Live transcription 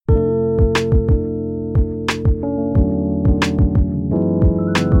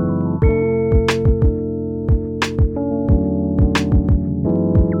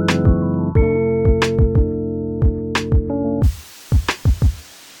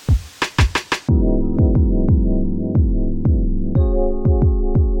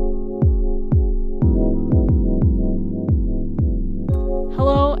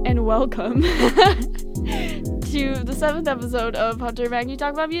welcome to the 7th episode of Hunter and Maggie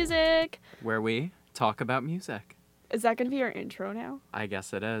Talk About Music. Where we talk about music. Is that going to be our intro now? I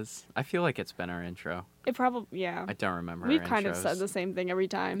guess it is. I feel like it's been our intro. It probably, yeah. I don't remember We've our kind of intros. said the same thing every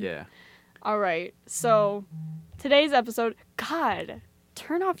time. Yeah. All right, so today's episode, God,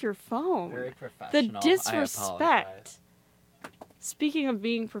 turn off your phone. Very The professional. disrespect. Speaking of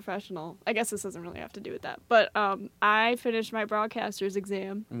being professional, I guess this doesn't really have to do with that, but I finished my broadcaster's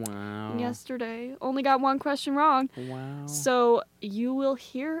exam Wow. yesterday. Only got one question wrong. Wow. So you will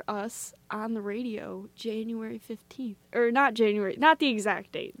hear us on the radio January 15th. Or not January, not the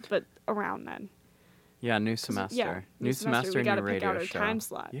exact date, but around then. Yeah, new semester. Yeah, new semester, we gotta new pick radio out our show. time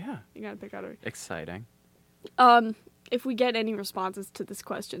slot. Yeah. We gotta pick out our... Exciting. If we get any responses to this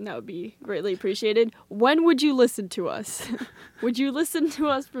question, that would be greatly appreciated. When would you listen to us? Would you listen to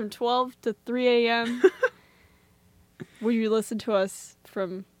us from 12 to 3 a.m.? Would you listen to us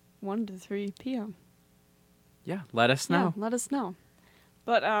from 1 to 3 p.m.? Yeah, let us know. Yeah, let us know.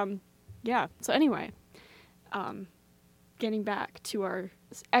 But, yeah. So anyway, getting back to our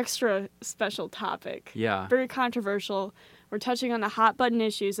extra special topic. Yeah. Very controversial. We're touching on the hot button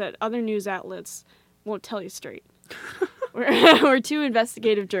issues that other news outlets won't tell you straight. We're two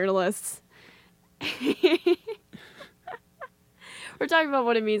investigative journalists. We're talking about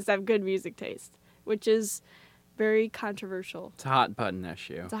what it means to have good music taste, which is very controversial. It's a hot button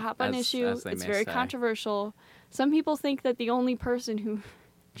issue. It's a hot button issue. as they It's may very say. controversial. Some people think that the only person who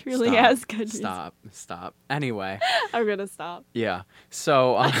truly Stop. has good music... Stop. Anyway. I'm gonna stop. Yeah.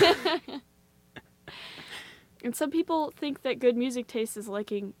 So, And some people think that good music taste is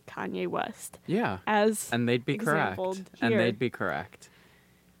liking Kanye West. yeah. As And they'd be correct. exampled And here. they'd be correct.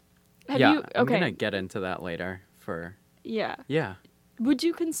 Have yeah, you, I'm okay. going to get into that later for... Yeah. Yeah. Would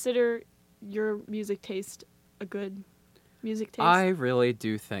you consider your music taste a good music taste? I really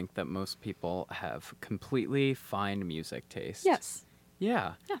do think that most people have completely fine music taste. Yes.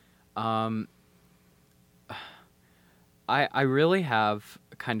 Yeah. Yeah. I really have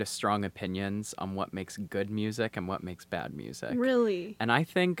kind of strong opinions on what makes good music and what makes bad music. Really? And I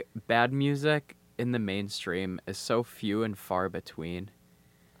think bad music in the mainstream is so few and far between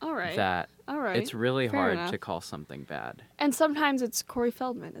All right. that All right. it's really Fair hard enough. to call something bad. And sometimes it's Corey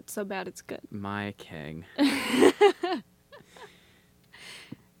Feldman. It's so bad it's good. My king.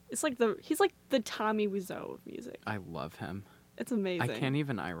 He's like the Tommy Wiseau of music. I love him. It's amazing. I can't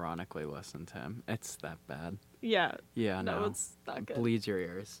even ironically listen to him. It's that bad. Yeah. Yeah, no. It's not good. Bleeds your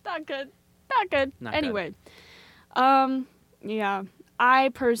ears. Not good. Not good. Not Anyway. Yeah. I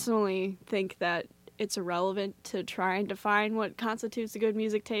personally think that it's irrelevant to try and define what constitutes a good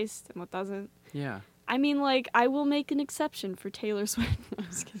music taste and what doesn't. Yeah. I mean, like, I will make an exception for Taylor Swift. I'm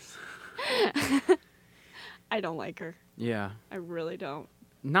just kidding. I don't like her. Yeah. I really don't.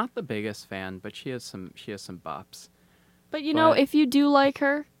 Not the biggest fan, but she has some bops. But, you know, But- if you do like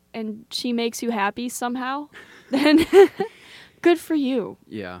her and she makes you happy somehow, then good for you.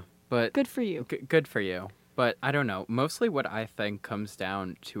 Yeah. But Good for you. good for you. But I don't know. Mostly what I think comes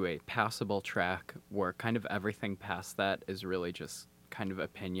down to a passable track where kind of everything past that is really just kind of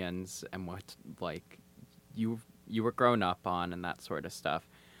opinions and what like you were grown up on and that sort of stuff.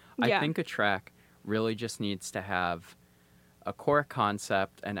 Yeah. I think a track really just needs to have a core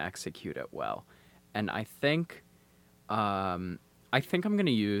concept and execute it well. And I think I'm going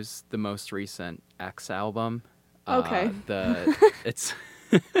to use the most recent X album. Okay. It's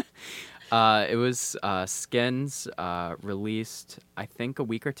it was Skins released I think a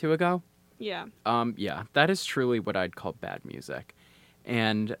week or two ago. Yeah. Yeah, that is truly what I'd call bad music.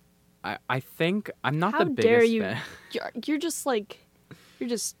 And I think I'm not How the biggest dare you? fan. You're just like, you're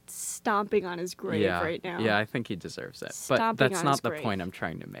just stomping on his grave Yeah, right now. yeah, I think he deserves it. But Stomping that's on not his the grave. point I'm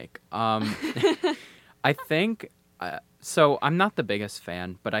trying to make. I think so. I'm not the biggest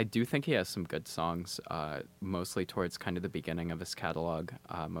fan, but I do think he has some good songs. Mostly towards kind of the beginning of his catalog,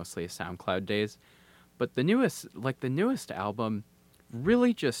 mostly his SoundCloud days. But the newest album,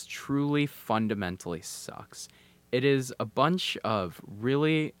 really just truly fundamentally sucks. It is a bunch of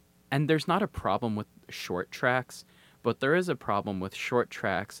really, and there's not a problem with short tracks, but there is a problem with short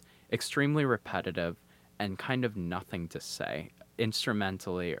tracks, extremely repetitive, and kind of nothing to say,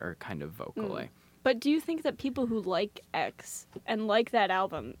 instrumentally or kind of vocally. But do you think that people who like X and like that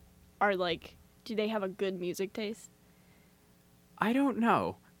album are like, do they have a good music taste? I don't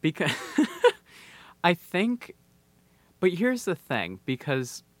know, because I think, but here's the thing,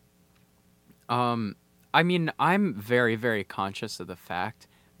 because, I mean, I'm very, very conscious of the fact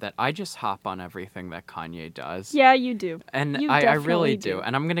that I just hop on everything that Kanye does. Yeah, you do. And You I definitely really do. do.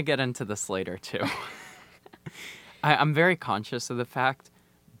 And I'm going to get into this later, too. I'm very conscious of the fact,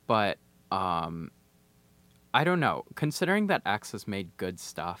 But I don't know. Considering that X has made good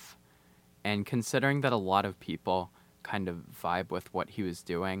stuff, and considering that a lot of people kind of vibe with what he was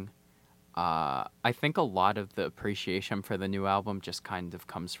doing, I think a lot of the appreciation for the new album just kind of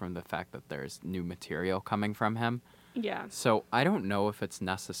comes from the fact that there's new material coming from him. Yeah. So I don't know if it's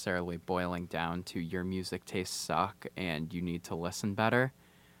necessarily boiling down to your music tastes suck and you need to listen better.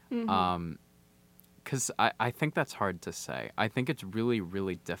 Mm-hmm. Because I think that's hard to say. I think it's really,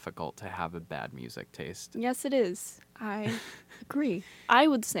 really difficult to have a bad music taste. Yes, it is. I agree. I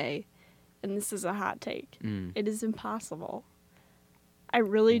would say, and this is a hot take, it is impossible. I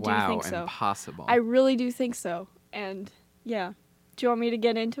really do think so. Wow, impossible. I really do think so. And yeah. Do you want me to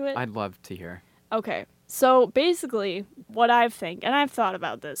get into it? I'd love to hear. Okay. So basically, what I think, and I've thought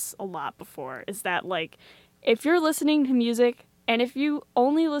about this a lot before, is that, like, if you're listening to music, and if you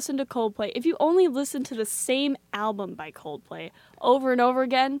only listen to Coldplay, if you only listen to the same album by Coldplay over and over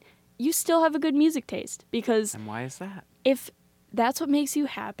again, you still have a good music taste. Because And why is that? if that's what makes you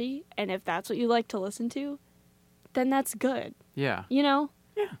happy, and if that's what you like to listen to, then that's good. Yeah. You know?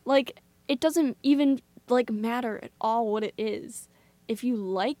 Yeah. Like, it doesn't even, like, matter at all what it is. If you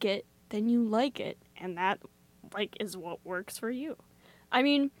like it, then you like it. And that, like, is what works for you. I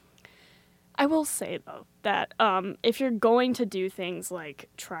mean, I will say, though, that if you're going to do things like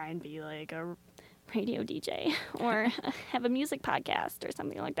try and be, like, a radio DJ or have a music podcast or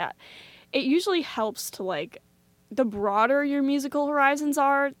something like that, it usually helps to, like, the broader your musical horizons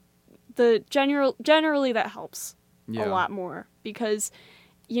are, generally that helps a lot more. Because,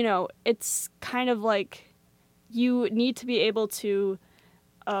 you know, it's kind of like you need to be able to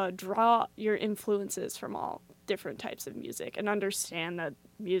draw your influences from all different types of music and understand that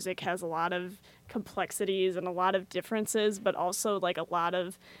music has a lot of complexities and a lot of differences, but also, like, a lot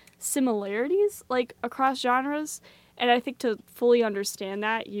of similarities, like, across genres. And I think to fully understand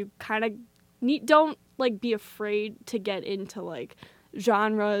that, you kind of don't, like, be afraid to get into, like,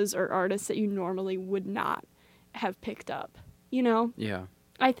 genres or artists that you normally would not have picked up, you know? Yeah.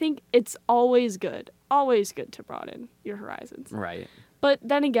 I think it's always good to broaden your horizons. Right. But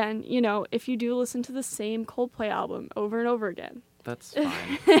then again, you know, if you do listen to the same Coldplay album over and over again, That's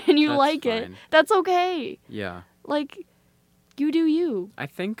fine. and you That's like it, fine. that's okay. Yeah. Like, you do you. I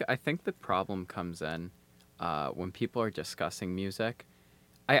think the problem comes in when people are discussing music.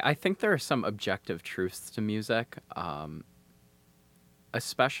 I think there are some objective truths to music.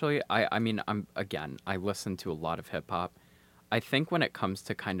 Especially, I mean, I listen to a lot of hip hop. I think when it comes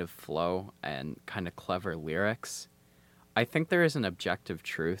to kind of flow and kind of clever lyrics, I think there is an objective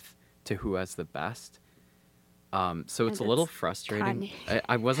truth to who has the best. So it's a little frustrating.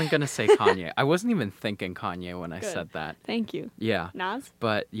 I wasn't going to say Kanye. I wasn't even thinking Kanye when I said that. Thank you. Yeah. Nas?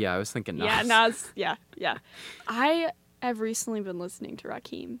 But yeah, I was thinking Nas. Yeah, Nas. Yeah. I have recently been listening to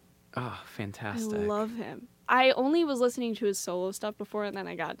Rakim. Oh, fantastic. I love him. I only was listening to his solo stuff before, and then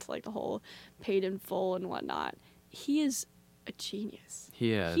I got to, like, the whole Paid in Full and whatnot. He is a genius.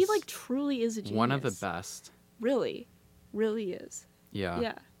 He is. He, like, truly is a genius. One of the best. Really is. Yeah.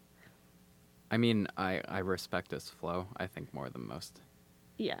 Yeah. I mean, I respect his flow, I think, more than most.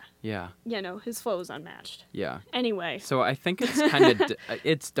 Yeah. Yeah. Yeah, no, his flow is unmatched. Yeah. Anyway. So I think it's kind of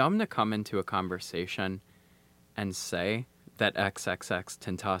it's dumb to come into a conversation and say that XXX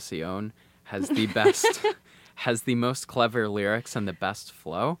Tentacion has the best, has the most clever lyrics and the best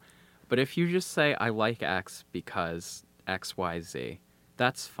flow. But if you just say, I like X because XYZ,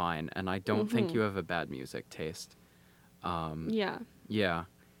 that's fine. And I don't think you have a bad music taste. Yeah. Yeah.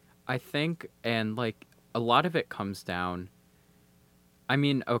 I think, and, like, a lot of it comes down. I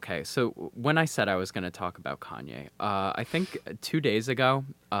mean, okay, so when I said I was going to talk about Kanye, I think 2 days ago,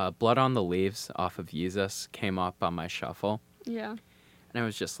 Blood on the Leaves off of Yeezus came up on my shuffle. Yeah. And I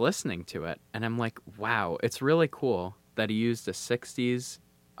was just listening to it, and I'm like, wow, it's really cool that he used a 60s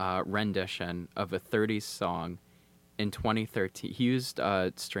rendition of a 30s song in 2013. He used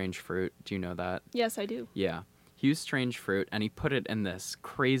Strange Fruit. Do you know that? Yes, I do. Yeah. He used Strange Fruit, and he put it in this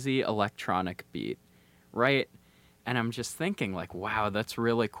crazy electronic beat, right? And I'm just thinking, like, wow, that's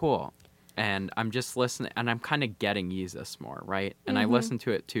really cool. And I'm just listening, and I'm kind of getting Yeezus more, right? And I listened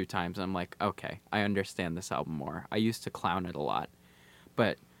to it 2 times, and I'm like, okay, I understand this album more. I used to clown it a lot.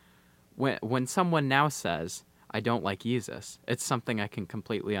 But when someone now says, I don't like Yeezus, it's something I can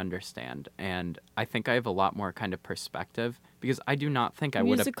completely understand. And I think I have a lot more kind of perspective, because I do not think I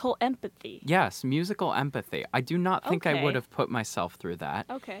would have... Musical empathy. Yes, musical empathy. I do not think I Okay. would have put myself through that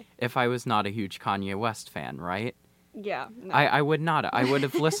Okay. if I was not a huge Kanye West fan, right? Yeah. No. I would not. I would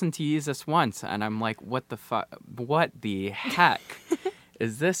have listened to Yeezus once, and I'm like, what the heck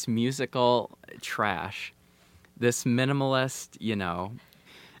is this musical trash? This minimalist, you know...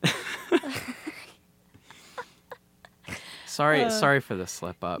 Sorry for the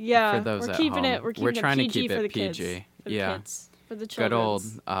slip up. Yeah, for those we're at keeping home. it. We're keeping trying it to PG keep for it the PG. kids. For the Yeah. kids. For the Good old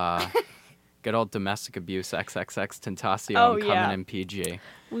children. good old domestic abuse XXX Tentacion Oh, coming yeah. in PG.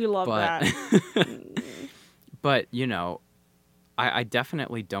 We love But that. but you know, I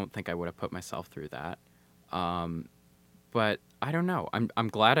definitely don't think I would have put myself through that. But I don't know. I'm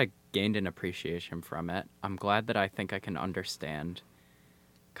glad I gained an appreciation from it. I'm glad that I think I can understand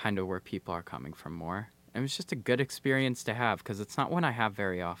kind of where people are coming from more. It was just a good experience to have because it's not one I have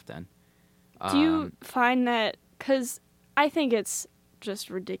very often. Do you find that, because I think it's just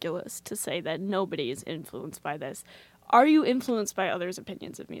ridiculous to say that nobody is influenced by this. Are you influenced by others'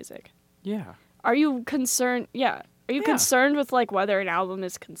 opinions of music? Yeah. Are you concerned? Yeah. Are you concerned with like whether an album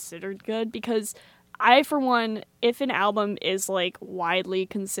is considered good? Because I, for one, if an album is like widely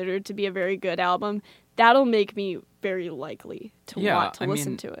considered to be a very good album, that'll make me very likely to want to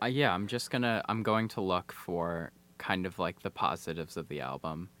listen to it. I'm going to look for kind of like the positives of the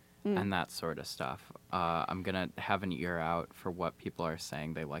album and that sort of stuff. I'm going to have an ear out for what people are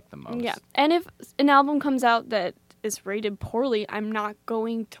saying they like the most. Yeah. And if an album comes out that is rated poorly, I'm not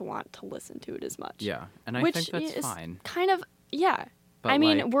going to want to listen to it as much. Yeah. And I Which think that's is fine. kind of, yeah. But I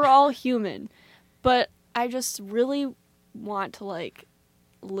mean, like, we're all human, but I just really want to like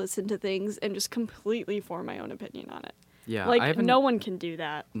listen to things and just completely form my own opinion on it. yeah, Like, no one can do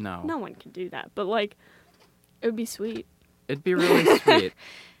that. No. No one can do that. But like, it would be sweet. It'd be really sweet.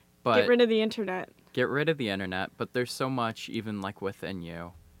 But Get rid of the internet. get rid of the internet, but there's so much even like within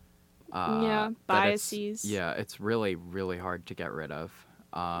you. Yeah, biases. It's really, really hard to get rid of.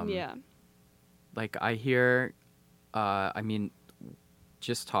 Yeah. Like I hear, I mean,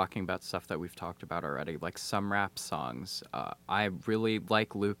 just talking about stuff that we've talked about already, like some rap songs. I really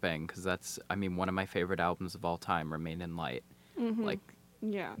like Looping because that's, I mean, one of my favorite albums of all time, Remain in Light. Mm-hmm. Like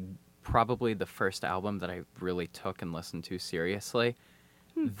Yeah. probably the first album that I really took and listened to seriously.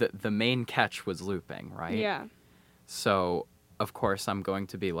 The main catch was Looping, right? Yeah. So, of course, I'm going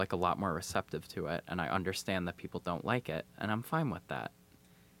to be like a lot more receptive to it, and I understand that people don't like it, and I'm fine with that.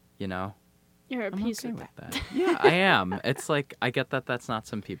 You know? You're at I'm peace okay with that. Yeah, I am. It's like I get that that's not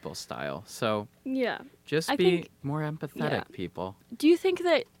some people's style. So, Yeah. just I be think- more empathetic, yeah. people. Do you think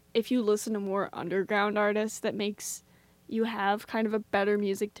that if you listen to more underground artists, that makes you have kind of a better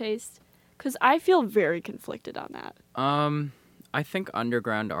music taste? Because I feel very conflicted on that. I think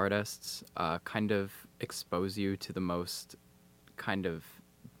underground artists kind of expose you to the most kind of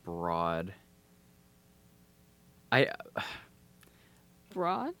broad.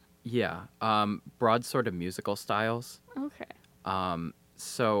 Broad? Yeah, broad sort of musical styles. Okay.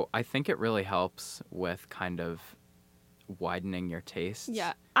 So I think it really helps with kind of widening your tastes.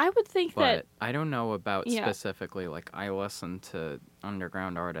 Yeah. I would think But that. I don't know about Yeah. specifically, like, I listen to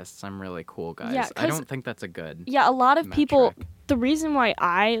underground artists. I'm really cool, guys. Yeah, I 'cause- don't think that's a good Yeah, a lot of people. metric. The reason why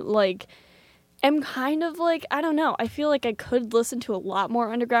I like am kind of like, I don't know, I feel like I could listen to a lot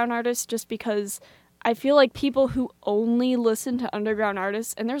more underground artists just because I feel like people who only listen to underground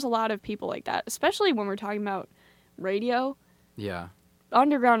artists, and there's a lot of people like that, especially when we're talking about radio. Yeah,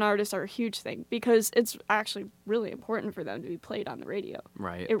 Underground artists are a huge thing because it's actually really important for them to be played on the radio.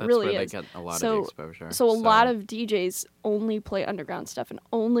 right. It That's really where is. they get a lot So- of the exposure. So a lot of DJs only play underground stuff and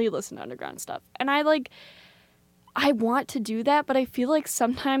only listen to underground stuff. And I want to do that, but I feel like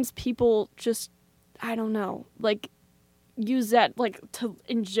sometimes people just, I don't know, like use that like to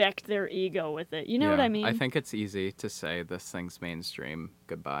inject their ego with it. You know what I mean? I think it's easy to say this thing's mainstream.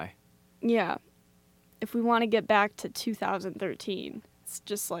 Goodbye. Yeah. If we want to get back to 2013, it's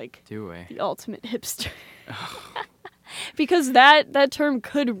just like Do we? the ultimate hipster. Because that term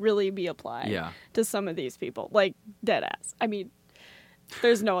could really be applied Yeah. to some of these people, like dead ass. I mean,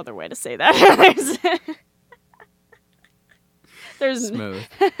 there's no other way to say that. there's Smooth.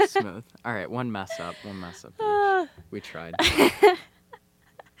 Smooth. All right, one mess up. Uh, We tried.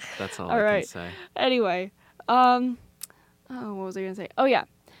 That's all All I right. can say. Anyway, what was I gonna say? Oh yeah.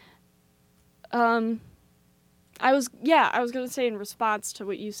 I was gonna say in response to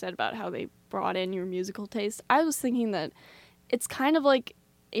what you said about how they brought in your musical taste. I was thinking that it's kind of like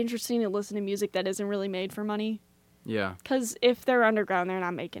interesting to listen to music that isn't really made for money. Yeah, Because if they're underground, they're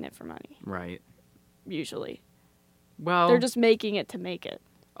not making it for money. right. Usually, Well, they're just making it to make it.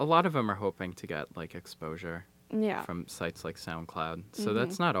 a lot of them are hoping to get like exposure Yeah. from sites like SoundCloud. So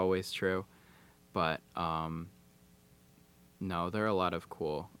that's not always true, but no, there are a lot of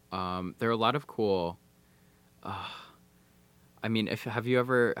cool. I mean, have you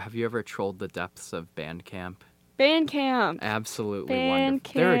ever trolled the depths of Bandcamp? Bandcamp. Absolutely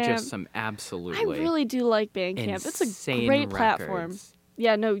wonderful. There are Bandcamp. just some I absolutely really do like Bandcamp. It's a insane great platform. records.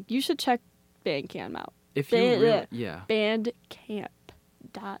 Yeah, no, you should check Bandcamp out. If you really, yeah,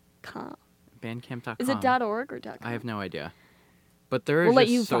 Bandcamp.com. Bandcamp.com. Is it .org or .com? I have no idea. But there are We'll let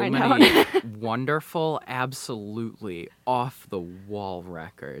just you so find many out. wonderful, absolutely off-the-wall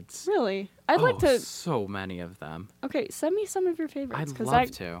records. Really? I'd like to... so many of them. Okay, send me some of your favorites. I'd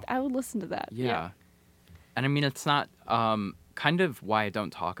love to. I would listen to that. Yeah. And I mean, it's not... kind of why I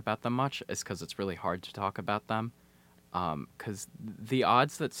don't talk about them much is because it's really hard to talk about them. Because the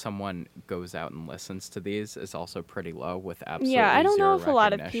odds that someone goes out and listens to these is also pretty low with absolutely Yeah, I don't know if zero a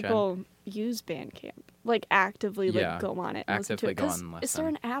lot of recognition. people use Bandcamp. Like, actively Yeah, go on it and listen to actively it. go 'Cause on and is there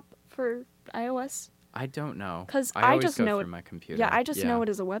listen. an app for iOS? I don't know. 'Cause I I always just go know through it- my computer. Yeah, I just know it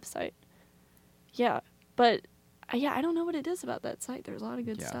as a website. Yeah, but... yeah, I don't know what it is about that site. There's a lot of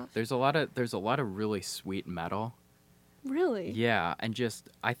good stuff. There's a lot of really sweet metal. Really? Yeah, and just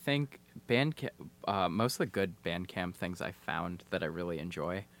I think Bandcamp, most of the good Bandcamp things I found that I really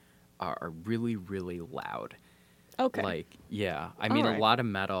enjoy are really, really loud. Okay. Like, yeah, I mean Alright. a lot of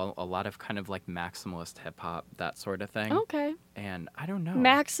metal, a lot of kind of like maximalist hip hop, that sort of thing. Okay. And I don't know.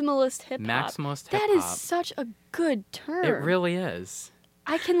 Maximalist hip hop. Maximalist hip hop. That is such a good term. It really is.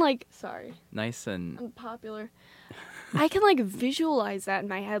 I can like... Sorry. Nice and Unpopular. I can like visualize that in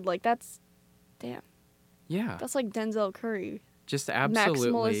my head. Like that's... Damn. yeah. That's like Denzel Curry. Just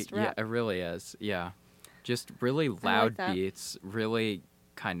absolutely, Maximalist yeah, rap. it really is. Yeah, just really loud that. beats, really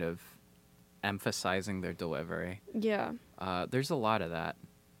kind of emphasizing their delivery. Yeah. There's a lot of that,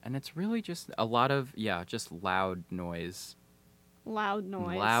 and it's really just a lot of just loud noise. Loud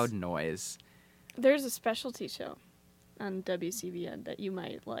noise. Loud noise. There's a specialty show on WCBN that you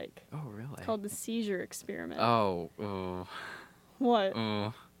might like. Oh really? Called The Seizure Experiment. Oh. What?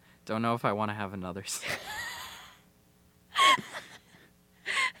 Don't know if I want to have another.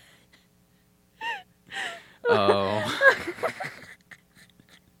 Oh.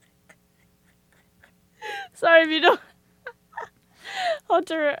 Sorry if you don't...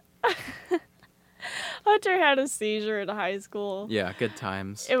 Hunter had a seizure in high school. Yeah, good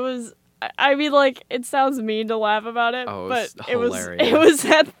times. It was... I mean, like, it sounds mean to laugh about it, Oh, it but was it hilarious. was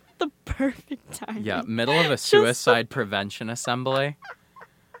at the perfect time. Yeah, middle of a suicide prevention assembly.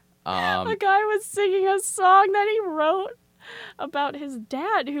 A guy was singing a song that he wrote about his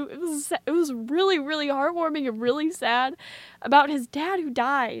dad, who it was really, really heartwarming and really sad about his dad who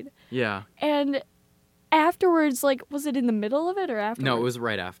died. Yeah. And afterwards, like, was it in the middle of it or after? No, it was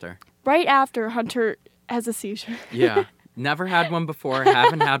right after. Right after Hunter has a seizure. Yeah. Never had one before,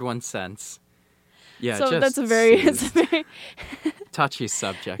 haven't had one since. Yeah, so just that's a very touchy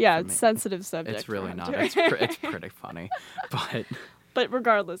subject. yeah, for it's me. sensitive subject. It's for really not. Hunter. It's pretty funny, But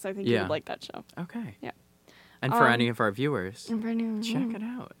regardless, I think you Yeah. would like that show. okay. Yeah. And for any of our viewers, And for anyone- check it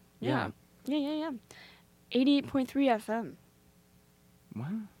out. Yeah. Yeah. 88.3 FM. Wow.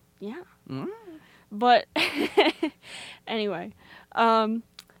 Yeah. Mm. But anyway,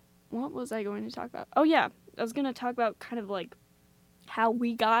 what was I going to talk about? Oh yeah, I was going to talk about kind of like how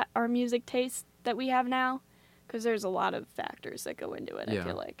we got our music taste that we have now, because there's a lot of factors that go into it. Yeah. I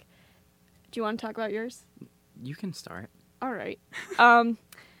feel like. Do you want to talk about yours? You can start. All right.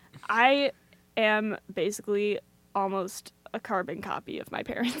 I am basically almost a carbon copy of my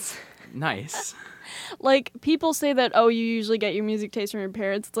parents. Nice. Like, people say that, oh, you usually get your music taste from your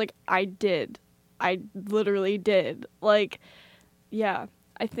parents. It's like, I did. I literally did. Like, yeah.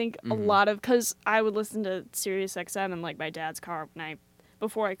 I think a lot of... Because I would listen to Sirius XM in, like, my dad's car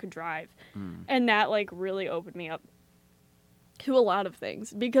before I could drive. And that, like, really opened me up to a lot of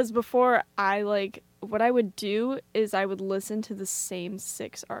things. Because before, what I would do is I would listen to the same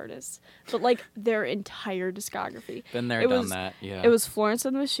 6 artists. But, like, their entire discography. Been there, It done was- that. Yeah. It was Florence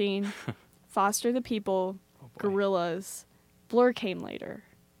and the Machine, Foster the People, Oh, boy. Gorillaz, Blur came later,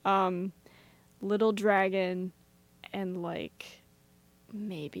 Little Dragon, and like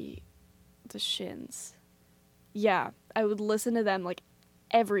maybe the Shins. Yeah, I would listen to them like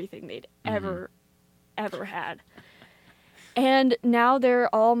everything they'd ever had. And now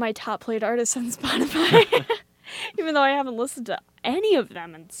they're all my top played artists on Spotify. Even though I haven't listened to any of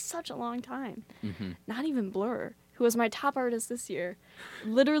them in such a long time. Not even Blur, who was my top artist this year.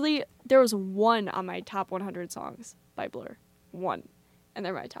 Literally, there was one on my top 100 songs by Blur. One. And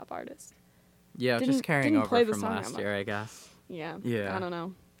they're my top artist. Yeah, Didn't- just carrying didn't play over the from song last that year, I guess. Yeah. Yeah. I don't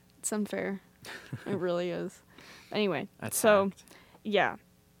know. It's unfair. It really is. Anyway, That's so, fact. yeah.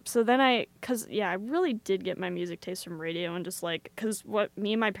 So then I really did get my music taste from radio and just like, because what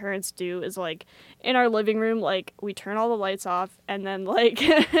me and my parents do is like, in our living room, like, we turn all the lights off and then like,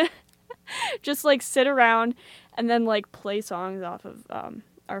 just like sit around and then like play songs off of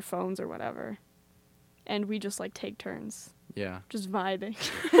our phones or whatever. And we just like take turns, Yeah. just vibing.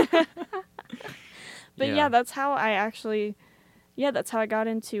 But Yeah. yeah, that's how I got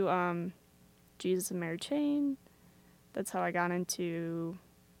into Jesus and Mary Chain. That's how I got into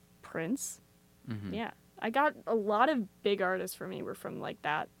Prince. Mm-hmm. Yeah. I got a lot of big artists for me were from like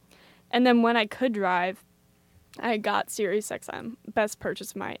that. And then when I could drive, I got SiriusXM, best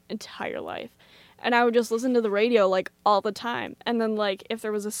purchase of my entire life. And I would just listen to the radio like all the time. And then like if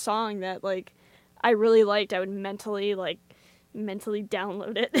there was a song that like I really liked, I would mentally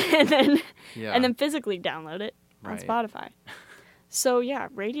download it Yeah. and then physically download it on Right. Spotify. So yeah,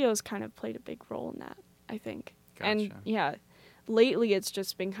 radio's kind of played a big role in that, I think. And Gotcha. yeah, lately it's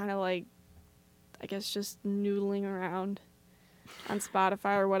just been kind of like, I guess, just noodling around on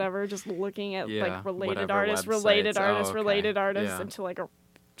Spotify or whatever, just looking at Yeah, like related whatever artists, websites. Oh, okay. related artists Yeah. into like a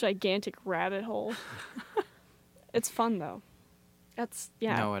gigantic rabbit hole. It's fun though. That's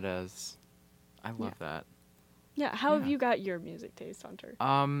yeah. No, it is. I love that. Yeah, how have Yeah. you got your music taste, Hunter?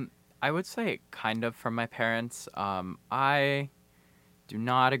 I would say kind of from my parents. I do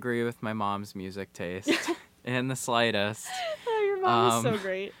not agree with my mom's music taste in the slightest. Oh, your mom is so Um,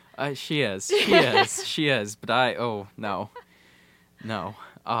 great. She is. She is. But no.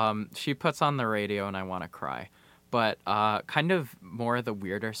 She puts on the radio and I want to cry. But kind of more of the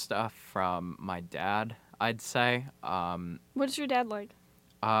weirder stuff from my dad, I'd say. What is your dad like?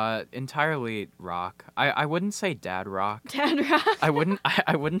 Entirely rock. I wouldn't say dad rock. Dad rock?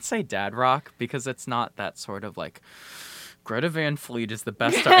 I wouldn't say dad rock because it's not that sort of like Greta Van Fleet is the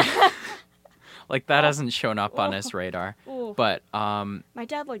best art. Like that hasn't shown up on his radar. Ooh. But My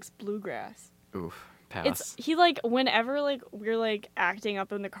dad likes bluegrass. oof, pass. It's he like whenever like we're like acting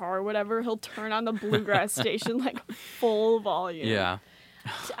up in the car or whatever, he'll turn on the bluegrass station like full volume. Yeah.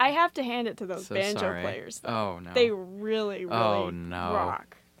 I have to hand it to those So banjo sorry. players. Though. Oh no. They really Oh, no.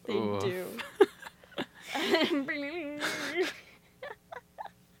 rock. They Oof. do.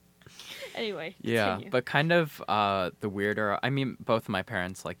 Anyway, Yeah, continue. but kind of the weirder. I mean, both of my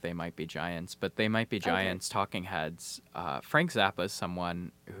parents like They Might Be Giants, but They Might Be Giants, Talking Heads. Frank Zappa is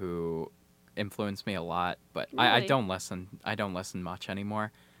someone who influenced me a lot, but I Really? don't listen. I don't listen much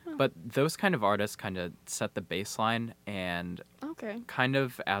anymore. But those kind of artists kind of set the baseline, and Okay. kind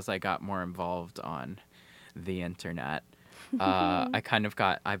of as I got more involved on the internet, I kind of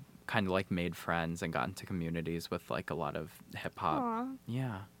like made friends and got into communities with like a lot of hip hop. Aw.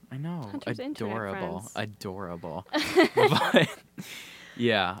 Yeah, I know. Hunter's internet Adorable. friends. Adorable. But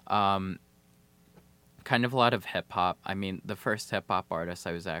yeah, kind of a lot of hip hop. I mean, the first hip hop artist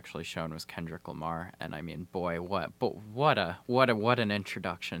I was actually shown was Kendrick Lamar, and I mean, boy, what an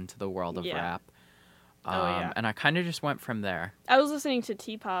introduction to the world of Yeah. rap. Yeah. And I kind of just went from there. I was listening to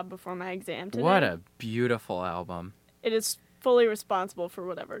T-Pop before my exam today. What a beautiful album. It is fully responsible for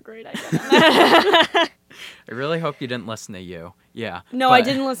whatever grade I get. I really hope you didn't listen to You. Yeah. No, but- I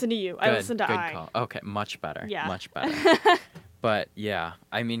didn't listen to you. I Good, listened to good I. call. Okay, much better. Yeah. Much better. But yeah,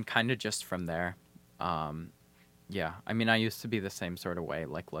 I mean, kind of just from there. Yeah, I mean, I used to be the same sort of way,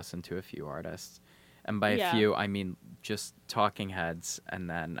 like listen to a few artists, and by Yeah. a few, I mean just Talking Heads, and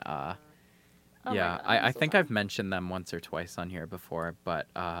then Oh my yeah, God, I I'm so think sorry. I've mentioned them once or twice on here before, but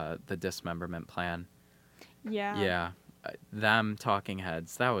the Dismemberment Plan. Yeah. Yeah, them Talking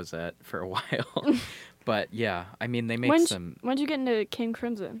Heads. That was it for a while. But yeah, I mean, they make some. When'd you get into King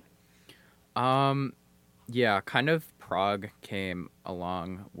Crimson? Yeah, kind of prog came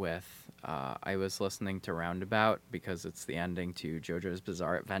along with. I was listening to Roundabout because it's the ending to JoJo's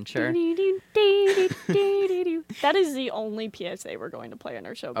Bizarre Adventure. That is the only PSA we're going to play on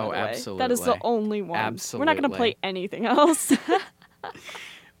our show, by Oh, the way. That is the absolutely. only one. We're not going to Absolutely. play anything else.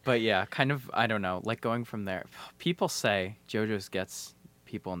 But yeah, kind of, I don't know, like going from there. People say JoJo's gets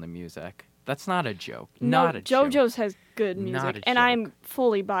people into music. That's not a joke. Not a joke. JoJo's has good Not music, a and joke. I'm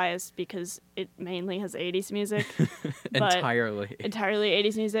fully biased because it mainly has 80s music, but Entirely. entirely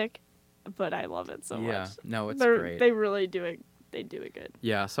 80s music, but I love it so Yeah, much. no, it's They're- great. They really do it. They do it good.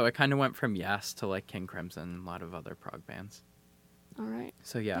 Yeah, so I kind of went from Yes to like King Crimson and a lot of other prog bands. All right.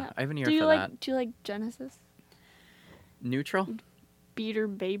 So yeah, Yeah. I have an ear Do you for like that. Do you like Genesis? Neutral? Peter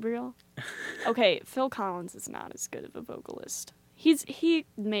Gabriel? Okay, Phil Collins is not as good of a vocalist. He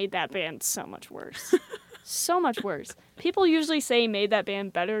made that band so much worse. So much worse. People usually say he made that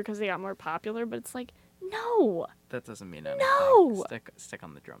band better because they got more popular, but it's like, no, That doesn't mean anything. No! Stick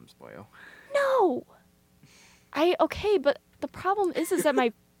on the drums, boyo. no. Okay, but the problem is that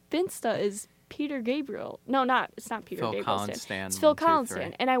my Finsta is Peter Gabriel. No, it's not Peter Phil Gabriel. Collins stan. stan, It's Phil 1, 2, Collins 3.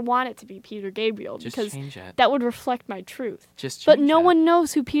 stan, and I want it to be Peter Gabriel Just because change it. that would reflect my truth. Just But change no it. one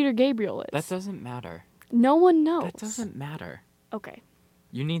knows who Peter Gabriel is. That doesn't matter. No one knows. That doesn't matter. Okay,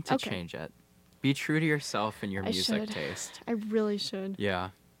 You need to Okay. change it. Be true to yourself and your I music should. taste. I really should.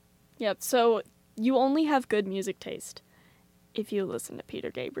 Yeah. Yep. So you only have good music taste if you listen to Peter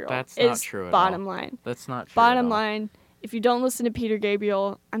Gabriel. That's not true at bottom all. line. That's not true Bottom at all. line, if you don't listen to Peter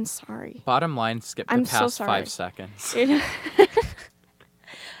Gabriel, I'm sorry. Bottom line, skip the I'm so past sorry. 5 seconds.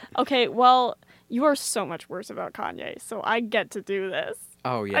 Okay, well, you are so much worse about Kanye, so I get to do this.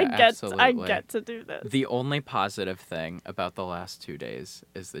 Oh, yeah, I absolutely. get to do this. The only positive thing about the last 2 days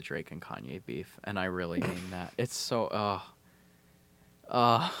is the Drake and Kanye beef, and I really mean that. It's so,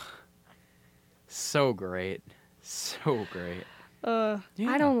 so great. So great. Yeah.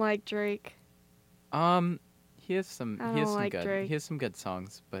 I don't like Drake. He has some I don't like good Drake. he has some good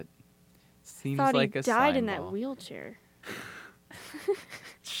songs, but seems Thought like he a died slime in that ball. wheelchair.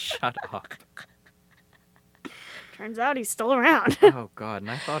 Shut up. Turns out he's still around. Oh god,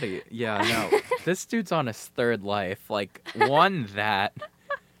 and I thought no. This dude's on his 3rd life. Like, 1, that.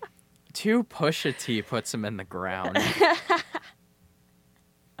 2, Pusha T puts him in the ground.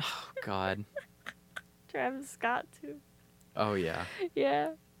 Oh god. Travis Scott too. Oh yeah.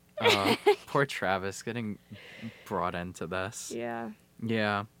 Yeah. Poor Travis getting brought into this. Yeah.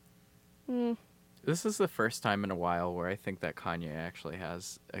 Yeah. Mm. This is the first time in a while where I think that Kanye actually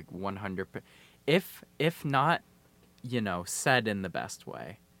has like 100. If not, said in the best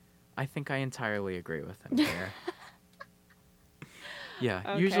way. I think I entirely agree with him here. Yeah.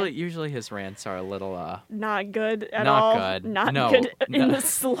 Okay. Usually his rants are a little Not good at Not all. good. Not No, good in no. the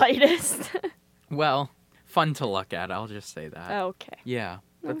slightest. well, fun to look at. I'll just say that. Okay. Yeah.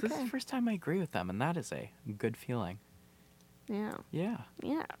 But this is Okay. the first time I agree with them, and that is a good feeling. Yeah. Yeah.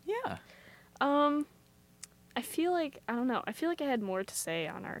 Yeah. Yeah. I feel like I don't know. I feel like I had more to say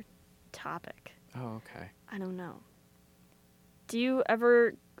on our topic. Oh, okay. I don't know. Do you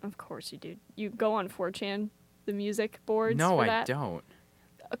ever? Of course you do. You go on 4chan, the music boards. No, for I that? don't.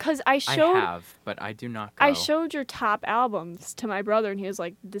 Because I showed. I have, but I do not go. I showed your top albums to my brother, and he was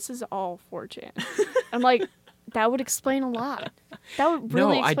like, "This is all 4chan." I'm like, that would explain a lot. That would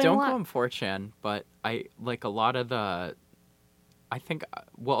really No, I explain don't a lot. go on 4chan, but I like a lot of the. I think,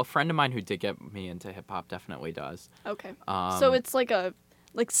 a friend of mine who did get me into hip hop definitely does. Okay. So Um, it's like a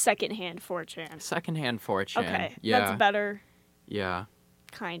secondhand 4chan. Secondhand 4chan. Okay. Yeah. That's better, Yeah.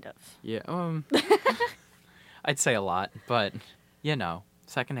 kind of. Yeah. I'd say a lot, but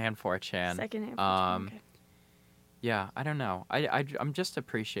secondhand 4chan. Secondhand 4chan. Okay. Yeah, I don't know. I'm just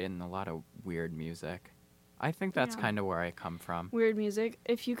appreciating a lot of weird music. I think that's Yeah. kind of where I come from. Weird music.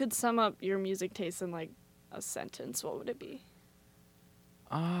 If you could sum up your music taste in like a sentence, what would it be?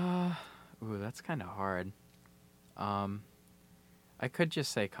 Ooh, that's kind of hard. I could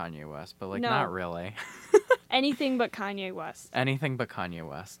just say Kanye West, but No. not really. Anything but Kanye West. Anything but Kanye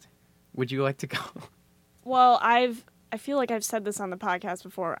West. Would you like to go? Well, I feel like I've said this on the podcast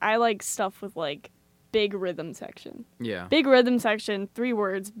before. I like stuff with like big rhythm section. Yeah. Big rhythm section, 3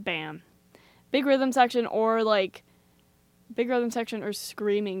 words, bam. Big rhythm section or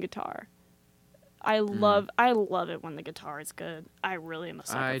screaming guitar. I love it when the guitar is good. I really am a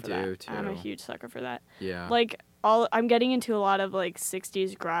sucker for that. do, too. I'm a huge sucker for that. Yeah. Like I'm getting into a lot of like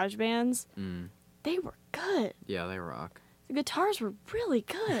 60s garage bands. Mm. They were good. Yeah, they rock. The guitars were really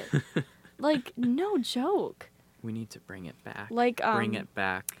good. Like no joke. We need to bring it back. Like bring it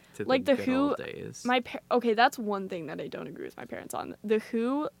back to like the the good Who. old days. Okay, that's one thing that I don't agree with my parents on. The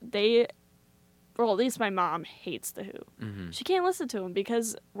Who, well, at least my mom hates The Who. Mm-hmm. She can't listen to them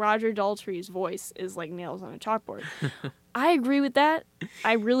because Roger Daltrey's voice is like nails on a chalkboard. I agree with that.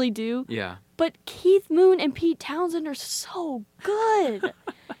 I really do. Yeah. But Keith Moon and Pete Townsend are so good.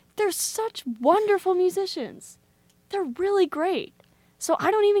 They're such wonderful musicians. They're really great. So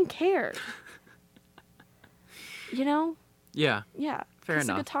I don't even care. You know? Yeah. Yeah. Fair 'Cause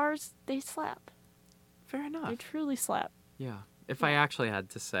enough. The guitars, they slap. Fair They enough. truly slap. Yeah. If I actually had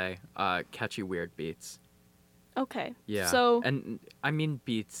to say, catchy weird beats. Okay. Yeah. So and I mean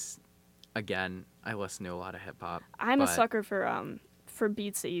beats. Again, I listen to a lot of hip hop. I'm a but- sucker for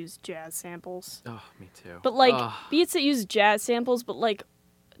beats that use jazz samples. Oh, me too. But like Ugh. beats that use jazz samples, but like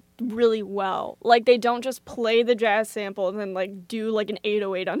really well. Like they don't just play the jazz sample and then like do like an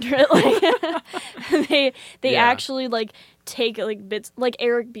 808 under it. Like they Yeah. actually like take like bits. Like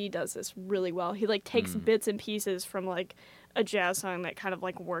Eric B does this really well. He like takes bits and pieces from like a jazz song that kind of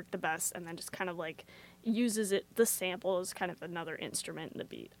like worked the best, and then just kind of like uses the sample as kind of another instrument in the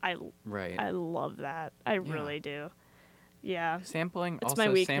beat. Right. I love that. I really do. Yeah. Sampling. It's my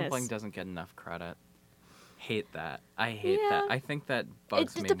Also, weakness. sampling doesn't get enough credit. Hate that. I hate Yeah. that. I think that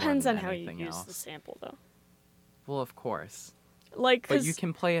bugs It me depends more on than how you anything use else. the sample, though. Well, of course. Like, But 'cause- you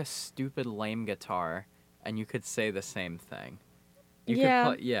can play a stupid lame guitar, and you could say the same thing. You Yeah.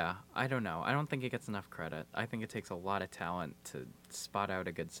 could play, yeah. I don't know. I don't think it gets enough credit. I think it takes a lot of talent to spot out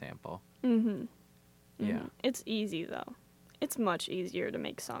a good sample. Mhm. Yeah. It's easy, though. It's much easier to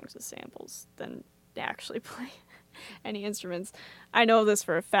make songs with samples than to actually play any instruments. I know this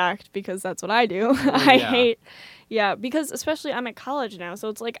for a fact because that's what I do. I yeah. hate... Yeah, because especially I'm at college now, so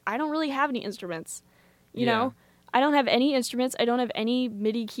it's like I don't really have any instruments. You Yeah. know? I don't have any instruments. I don't have any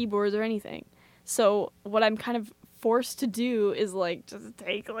MIDI keyboards or anything. So what I'm kind of forced to do is, like, just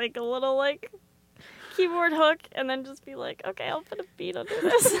take, like, a little, like, keyboard hook and then just be like, okay, I'll put a beat under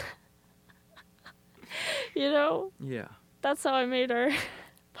this. You know? Yeah. That's how I made our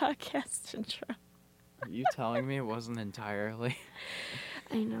podcast intro. Are you telling me it wasn't entirely?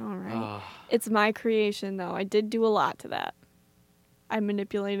 I know, right? Oh, It's my creation, though. I did do a lot to that. I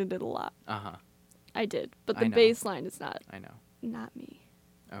manipulated it a lot. uh-huh. I did. But I the know. bass line is not me.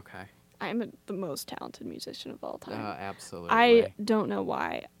 Okay. I'm the most talented musician of all time. Absolutely. I don't know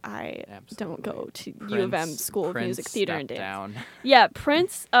why I don't Absolutely. go to U of M School of Music, Theater, and stepped Dance. down. Yeah,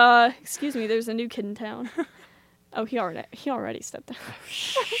 Prince. Excuse me. There's a new kid in town. Oh, he already stepped down.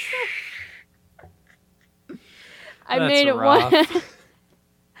 I That's made it rough.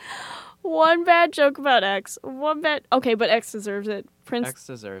 one bad joke about X. Okay, but X deserves it. Prince X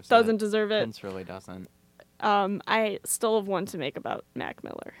deserves doesn't it. deserve it. Prince really doesn't. I still have one to make about Mac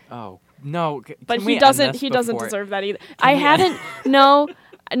Miller. Oh no! But can we he end doesn't. this He doesn't before- deserve that either. Can I we haven't. No.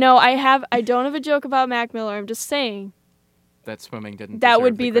 I don't have a joke about Mac Miller. I'm just saying That swimming didn't. That deserve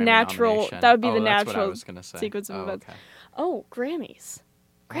would be the Grammy natural- nomination. that would be the That's what I natural was gonna say. sequence of Oh, events. okay. Oh, Grammys.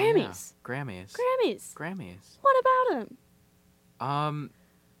 Oh, yeah. Grammys. Grammys. Grammys. Grammys. What about him?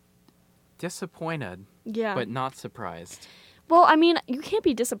 Disappointed, Yeah. but not surprised. Well, I mean, you can't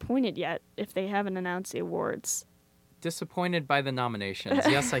be disappointed yet if they haven't announced the awards. Disappointed by the nominations.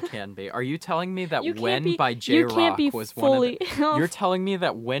 Yes, I can be. Are you telling me that You can't When be- by J you can't Rock be was fully- one of the, You're telling me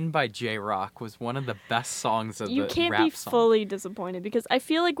that When by J Rock was one of the best songs of You the can't rap be song? fully disappointed because I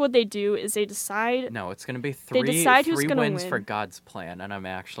feel like what they do is they decide No, it's gonna be They decide who's three gonna wins win. for God's plan, and I'm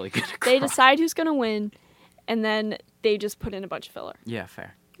actually gonna. they cry. decide who's going to win and then they just put in a bunch of filler. Yeah,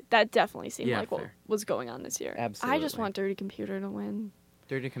 fair. That definitely seemed Yeah, like what fair. was going on this year. I just Absolutely. want Dirty Computer to win.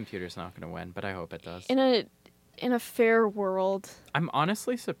 Dirty Computer's not gonna win, but I hope it does. In a fair world. I'm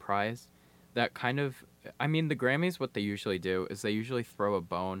honestly surprised that kind of. I mean, the Grammys, what they usually do is they usually throw a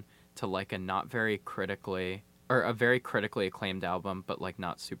bone to like a not very critically or a very critically acclaimed album, but like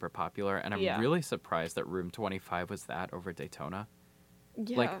not super popular. And I'm Yeah. really surprised that Room 25 was that over Daytona.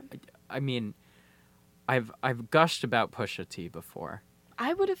 Yeah. Like, I mean, I've gushed about Pusha T before.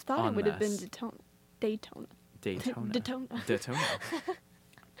 I would have thought it on would have been this. Daytona. Daytona. Daytona. Daytona.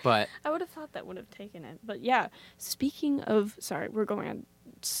 But I would have thought that would have taken it. But yeah, speaking of, sorry, we're going on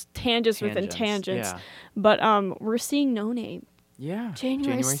tangents within tangents. Yeah. But we're seeing No Name. Yeah.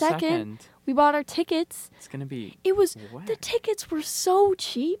 January 2nd. 2nd. We bought our tickets. It's gonna be. It was What? the tickets were so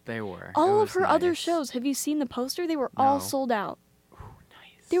cheap. They were. It All of was her other nice. shows. Have you seen the poster? They were all No. sold out. Ooh,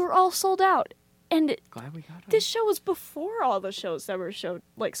 nice. They were all sold out. And Glad we got it. this show was before all the shows that were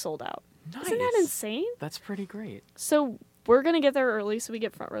sold out. Nice. Isn't that insane? That's pretty great. So we're gonna get there early so we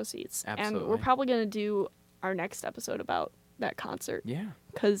get front row seats. And Absolutely. we're probably gonna do our next episode about that concert. Yeah.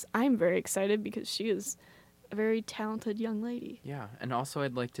 Because I'm very excited because she is a very talented young lady. Yeah. And also,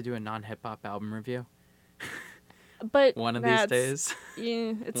 I'd like to do a non-hip hop album review But one of these that's- days.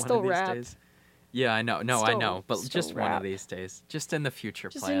 Yeah, it's One still of these rap. days. Yeah, I know. No, I Still- know. But still just one of rap. these days. Just in the future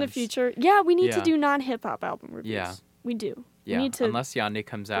Just plans. in the future. Yeah, we need to Yeah. do non-hip hop album reviews. Yeah. We do. Yeah. We need to Unless Yandi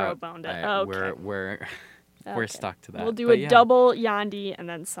comes throw out, boned it. we're Okay. we're we're Okay. stuck to that. We'll do But a yeah. double Yandi and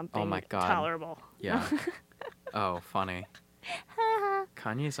then something my God. tolerable. Yeah. Oh, funny.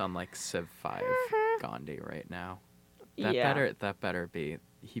 Kanye's on like Civ 5 Gandhi right now. That Yeah. better be.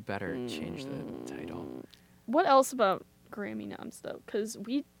 He better change the title. What else about Grammy noms though? Because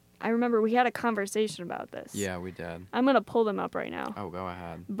I remember we had a conversation about this. Yeah, we did. I'm gonna pull them up right now. Oh, go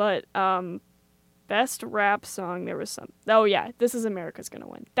ahead. But best rap song, there was some. Oh yeah, This Is America's gonna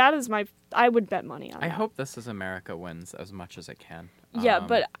win. That is I would bet money on. I that. hope This Is America wins as much as it can. Yeah,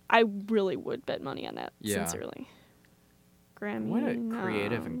 but I really would bet money on that. Yeah. Sincerely. Grammy. What a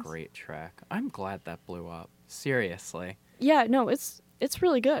creative and noms. great track. I'm glad that blew up. Seriously. Yeah, no, it's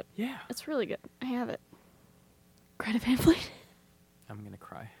really good. Yeah. It's really good. I have it. Greta Van Fleet. I'm gonna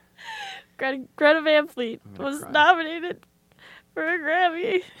cry. Greta Van Fleet I'm gonna was cry. nominated for a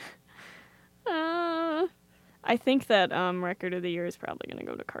Grammy. I think that record of the year is probably gonna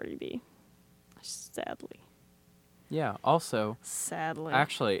go to Cardi B. Sadly. Yeah. Also, Sadly.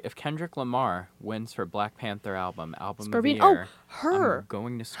 actually, if Kendrick Lamar wins for Black Panther album Scorpion. of the year, her. I'm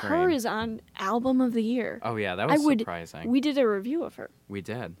going to scream. Her is on album of the year. Oh yeah, that was surprising. We did a review of her. We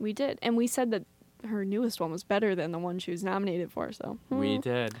did. We did, and we said that her newest one was better than the one she was nominated for. So We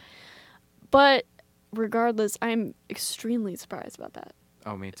did. But regardless, I'm extremely surprised about that.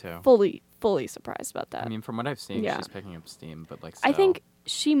 Oh, me too. Fully surprised about that. I mean, from what I've seen, Yeah. she's picking up steam, but like, I still. think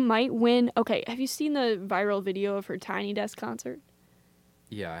she might win. Okay, have you seen the viral video of her Tiny Desk concert?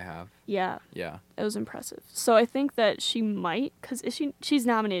 Yeah, I have. Yeah, Yeah. it was impressive. So I think that she might, because she's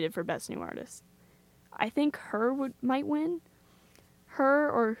nominated for Best New Artist. I think might win. Her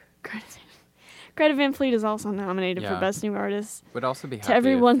or Greta Van Fleet is also nominated for Yeah. Best New Artist. Would also be happy. To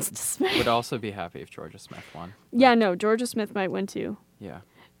everyone's dismay. Would also be happy if Georgia Smith won. Yeah, no, Georgia Smith might win too. Yeah.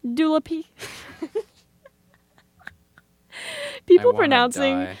 Dula P. People I wanna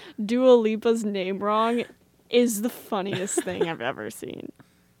pronouncing die. Dua Lipa's name wrong is the funniest thing I've ever seen.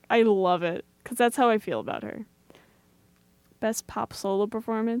 I love it because that's how I feel about her. Best pop solo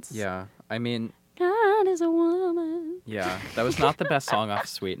performance. Yeah. I mean, God is a woman. yeah. That was not the best song off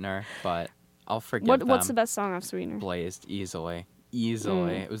Sweetener, but I'll forgive them. What's the best song off Sweetener? Blazed easily. Mm.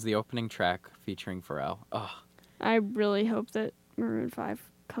 It was the opening track featuring Pharrell. Ugh. I really hope that Maroon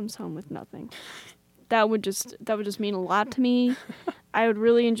 5 comes home with nothing. That would just mean a lot to me. I would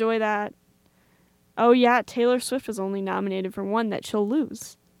really enjoy that. Oh yeah, Taylor Swift was only nominated for one that she'll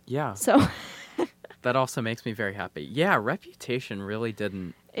lose. Yeah. So That also makes me very happy. Yeah, Reputation really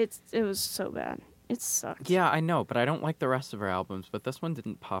didn't. it was so bad. It sucked. Yeah, I know, but I don't like the rest of her albums, but this one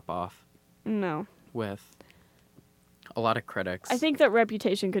didn't pop off No. with a lot of critics. I think that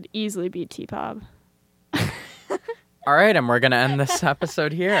Reputation could easily beat T-Pop. All right, and we're going to end this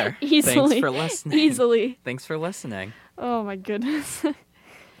episode here. Easily. Thanks for listening. Easily. Thanks for listening. Oh my goodness.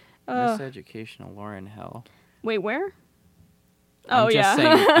 Miseducational Lauryn Hill. Wait, where? I'm Oh just yeah.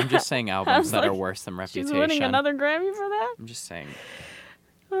 saying, I'm just saying I albums was that are like, worse than She's Reputation. winning another Grammy for that? I'm just saying.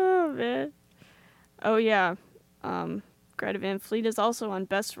 Oh man. Oh yeah. Greta Van Fleet is also on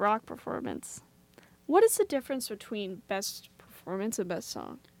Best Rock Performance. What is the difference between Best Performance and Best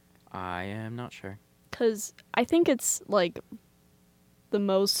Song? I am not sure. Because I think it's like the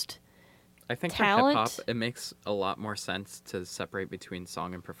most. I think Talent? for hip-hop, it makes a lot more sense to separate between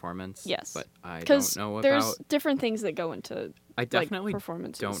song and performance. Yes. But I Because don't know there's about... different things that go into I definitely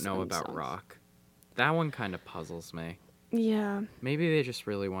performances. don't know and about songs. rock. That one kind of puzzles me. Yeah. Maybe they just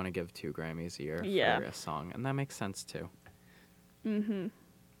really want to give 2 Grammys a year Yeah. for a song, and that makes sense too. Mm-hmm.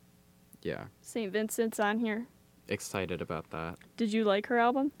 Yeah. St. Vincent's on here. Excited about that. Did you like her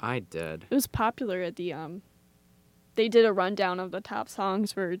album? I did. It was popular at the They did a rundown of the top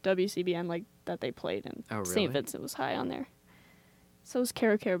songs for WCBN like that they played, and Oh, really? St. Vincent was high on there. So was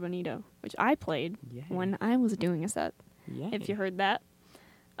Cara Cara Bonito, which I played Yay. when I was doing a set. Yay. If you heard that.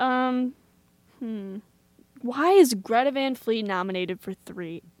 Why is Greta Van Fleet nominated for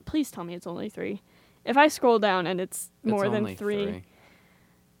 3? Please tell me it's only 3. If I scroll down and it's more than only 3.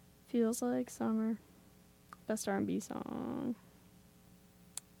 Feels Like Summer. Best R&B song.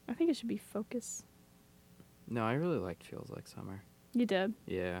 I think it should be Focus. No, I really liked Feels Like Summer. You did.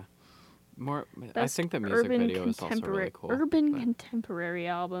 Yeah. More. I Best think the music urban video is also really cool. Urban but contemporary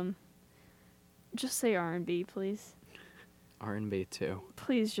album. Just say R&B, please. R&B too.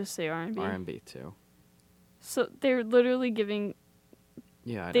 Please just say R&B. R&B too. So they're literally giving.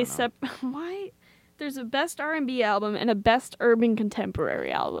 Yeah, I They don't know. why? There's a best R&B album and a best urban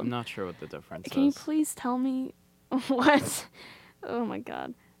contemporary I'm album. not sure what the difference Can you is. please tell me what? Oh my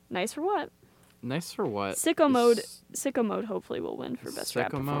god. Nice for what? Nice for what? Sicko Mode. S- Sicko Mode hopefully will win for best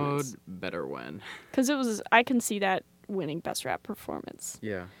rap Sicko Mode performance. better win. Because I can see that winning best rap performance.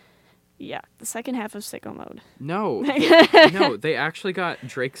 Yeah. Yeah, the second half of Sicko Mode. No. No, they actually got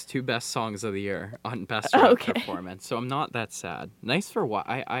Drake's 2 best songs of the year on best rap Okay. performance. So I'm not that sad. Nice for what?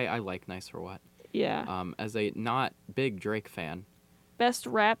 I like Nice for what. Yeah. As a not big Drake fan. Best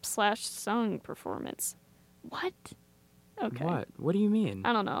rap/song performance. What? Okay. What? What do you mean?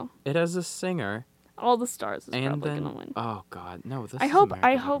 I don't know. It has a singer All the Stars is and probably then gonna win. oh god, no, this I is hope.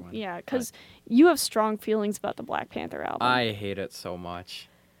 American Idol one. Yeah, because you have strong feelings about the Black Panther album. I hate it so much.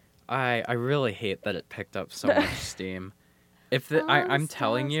 I really hate that it picked up so much steam. I'm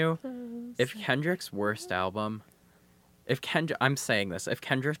telling you, if Kendrick's worst album, I'm saying this, if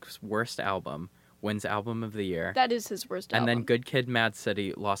Kendrick's worst album wins Album of the Year, that is his worst and album. then Good Kid, Mad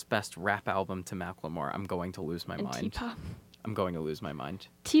City lost Best Rap Album to Macklemore, I'm going to lose my and mind. T-pop. I'm going to lose my mind.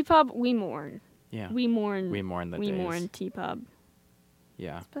 T-pop, we mourn. Yeah. We mourn. We mourn the We days. mourn T-pop.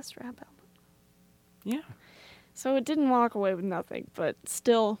 Yeah. It's best rap album. Yeah. So it didn't walk away with nothing, but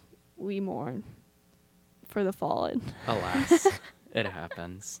still, we mourn for the fallen. Alas, it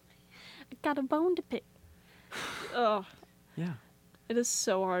happens. I got a bone to pick. Ugh. Yeah. It is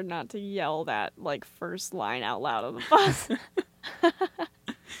so hard not to yell that like first line out loud on the bus.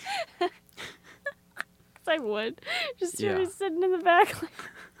 'Cause I would just hear me Yeah. sitting in the back. Like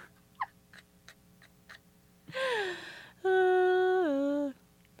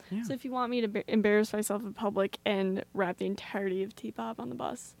Yeah. So if you want me to embarrass myself in public and rap the entirety of T-pop on the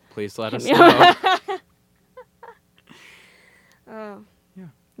bus, Please let hit us me know. up. Oh. Yeah.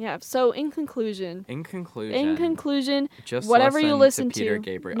 Yeah. So in conclusion, In conclusion, just whatever you listen to Peter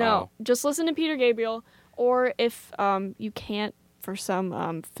Gabriel. no, just listen to Peter Gabriel. Or if you can't for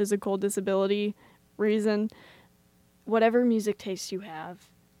some physical disability reason, whatever music taste you have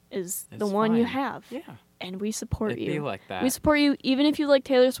is the It's one you fine. have. Yeah. And we support It'd you. be like that. We support you even if you like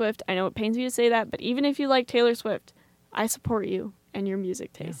Taylor Swift. I know it pains me to say that, but even if you like Taylor Swift, I support you and your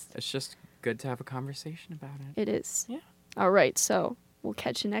music Yeah. taste. It's just good to have a conversation about it. It is. Yeah. All right, so we'll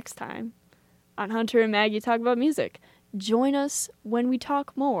catch you next time on Hunter and Maggie Talk About Music. Join us when we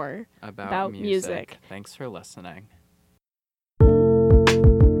talk more About about music. music. Thanks for listening.